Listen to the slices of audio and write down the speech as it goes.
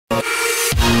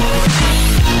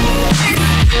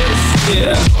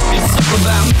Yeah, it's all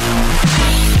about me.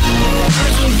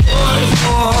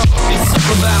 It's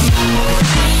all about me.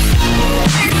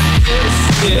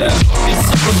 Yeah, it's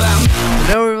all about me.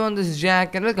 Hello everyone, this is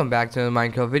Jack and welcome back to another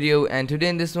Minecraft video, and today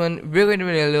in this one we're going to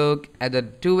really look at the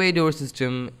two-way door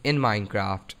system in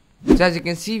Minecraft. So as you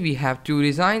can see, we have two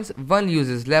designs. One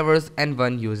uses levers and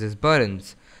one uses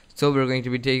buttons. So we're going to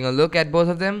be taking a look at both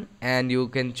of them and you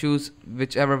can choose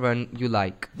whichever one you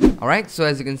like. Alright, so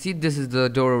as you can see, this is the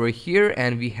door over here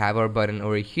and we have our button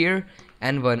over here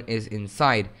and one is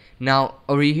inside. Now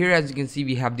over here, as you can see,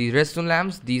 we have these redstone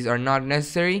lamps. These are not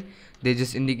necessary. They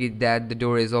just indicate that the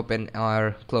door is open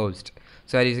or closed.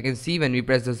 So as you can see, when we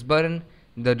press this button,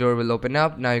 the door will open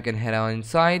up. Now you can head on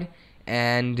inside,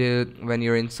 and when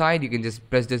you're inside, you can just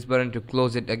press this button to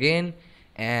close it again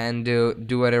and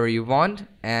do whatever you want.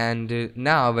 And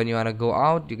now when you want to go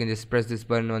out, you can just press this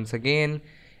button once again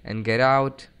and get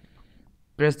out.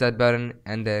 Press that button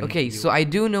and then so I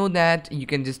do know that you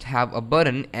can just have a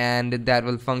button and that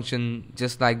will function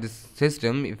just like this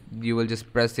system. If you will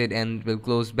just press it and it will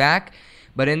close back,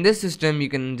 but in this system you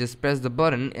can just press the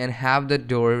button and have the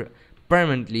door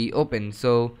permanently open.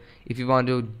 So if you want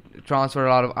to transfer a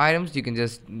lot of items, you can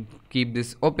just keep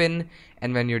this open,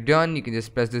 and when you're done you can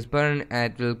just press this button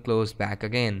and it will close back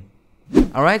again.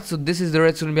 Alright, so this is the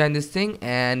redstone behind this thing,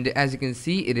 and as you can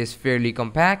see, it is fairly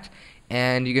compact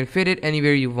and you can fit it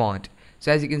anywhere you want.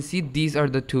 So as you can see, these are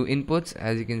the two inputs.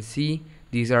 As you can see,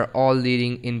 these are all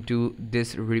leading into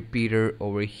this repeater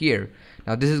over here.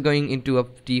 Now this is going into a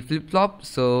T flip-flop.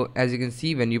 So as you can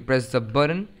see, when you press the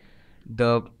button,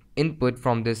 the input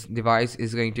from this device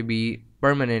is going to be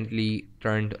permanently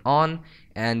turned on,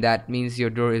 and that means your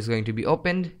door is going to be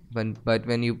opened. But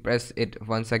when you press it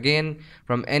once again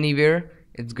from anywhere,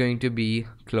 it's going to be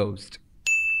closed.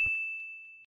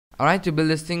 Alright, to build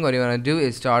this thing, what you want to do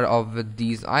is start off with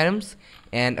these items,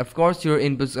 and of course your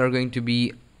inputs are going to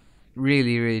be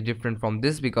really different from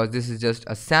this because this is just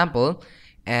a sample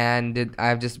and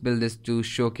I've just built this to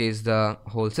showcase the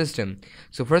whole system.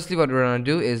 So firstly, what we're going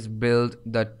to do is build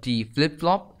the T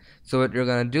flip-flop. So what we're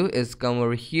going to do is come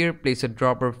over here, place a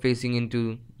dropper facing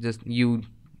into just you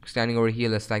standing over here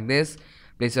just like this.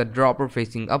 Place a dropper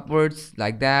facing upwards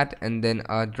like that, and then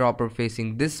a dropper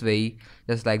facing this way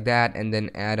just like that, and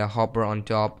then add a hopper on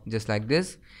top just like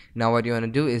this. Now what you want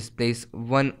to do is place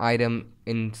one item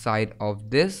inside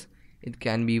of this. It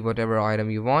can be whatever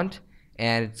item you want,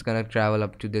 and it's gonna travel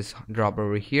up to this dropper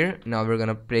over here. Now we're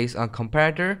gonna place a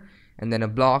comparator and then a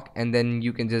block, and then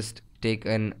you can just take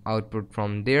an output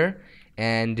from there.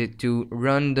 And to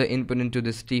run the input into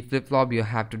this T flip-flop, you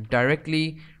have to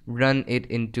directly run it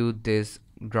into this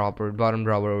dropper, bottom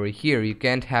dropper over here. You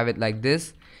can't have it like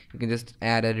this. You can just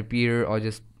add a repeater or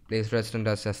just place redstone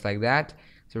dust just like that.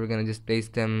 So we're gonna just place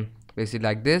it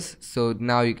like this. So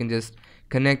now you can just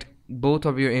connect both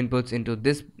of your inputs into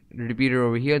this repeater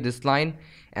over here, this line,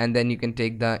 and then you can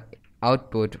take the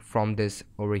output from this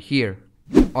over here.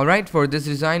 Alright, for this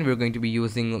design we're going to be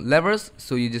using levers.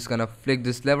 So you're just gonna flick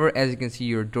this lever. As you can see,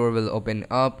 your door will open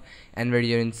up, and when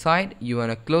you're inside you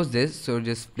wanna close this, so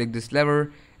just flick this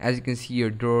lever. As you can see,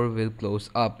 your door will close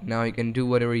up. Now you can do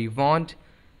whatever you want.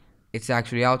 It's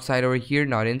actually outside over here,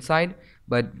 not inside,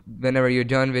 but whenever you're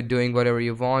done with doing whatever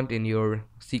you want in your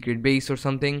secret base or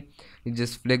something, you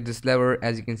just flick this lever.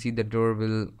 As you can see, the door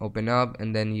will open up,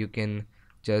 and then you can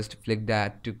just flick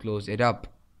that to close it up.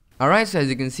 Alright, so as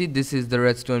you can see, this is the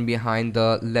redstone behind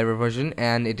the lever version,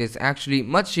 and it is actually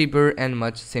much cheaper and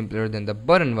much simpler than the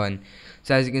button one.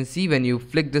 So as you can see, when you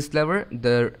flick this lever,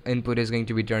 the input is going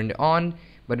to be turned on,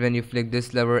 but when you flick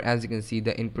this lever, as you can see,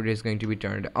 the input is going to be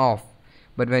turned off.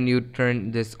 But when you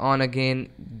turn this on again,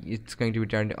 it's going to be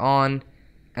turned on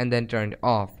and then turned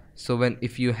off. So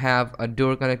if you have a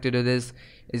door connected to this,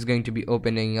 it's going to be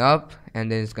opening up,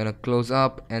 and then it's gonna close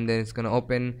up, and then it's gonna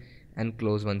open and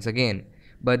close once again.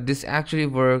 But this actually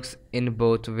works in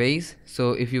both ways.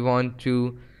 So if you want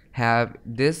to have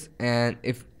this, and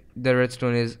if the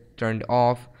redstone is turned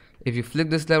off, if you flick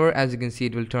this lever, as you can see,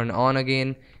 it will turn on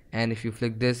again, and if you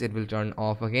flick this, it will turn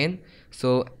off again.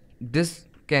 So this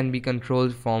can be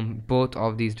controlled from both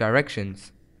of these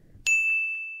directions.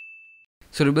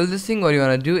 So to build this thing, what you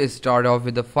want to do is start off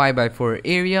with the 5x4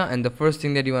 area, and the first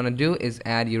thing that you want to do is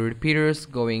add your repeaters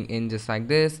going in just like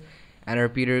this, and a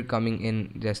repeater coming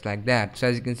in just like that. So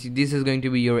as you can see, this is going to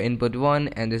be your input 1,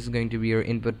 and this is going to be your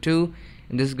input 2,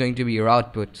 and this is going to be your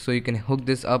output. So you can hook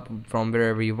this up from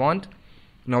wherever you want.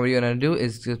 Now what you're gonna do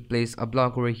is just place a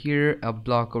block over here, a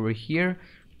block over here,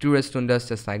 two redstone dust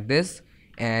just like this,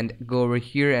 and go over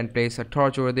here and place a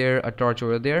torch over there,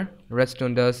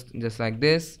 redstone dust just like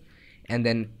this, and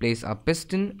then place a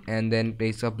piston and then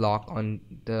place a block on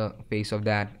the face of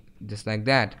that, just like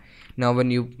that. Now when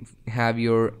you have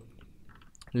your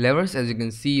levers, as you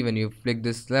can see, when you flick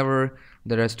this lever,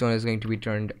 the redstone is going to be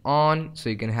turned on, so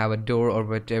you can have a door or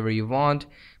whatever you want.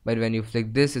 But when you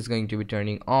flick this, it's going to be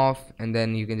turning off, and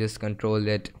then you can just control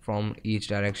it from each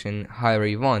direction however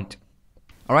you want.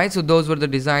 Alright, so those were the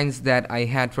designs that I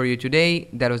had for you today.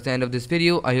 That was the end of this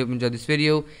video. I hope you enjoyed this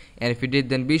video, and if you did,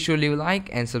 then be sure to leave a like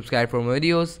and subscribe for more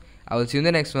videos. I will see you in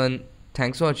the next one.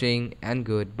 Thanks for watching and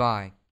goodbye.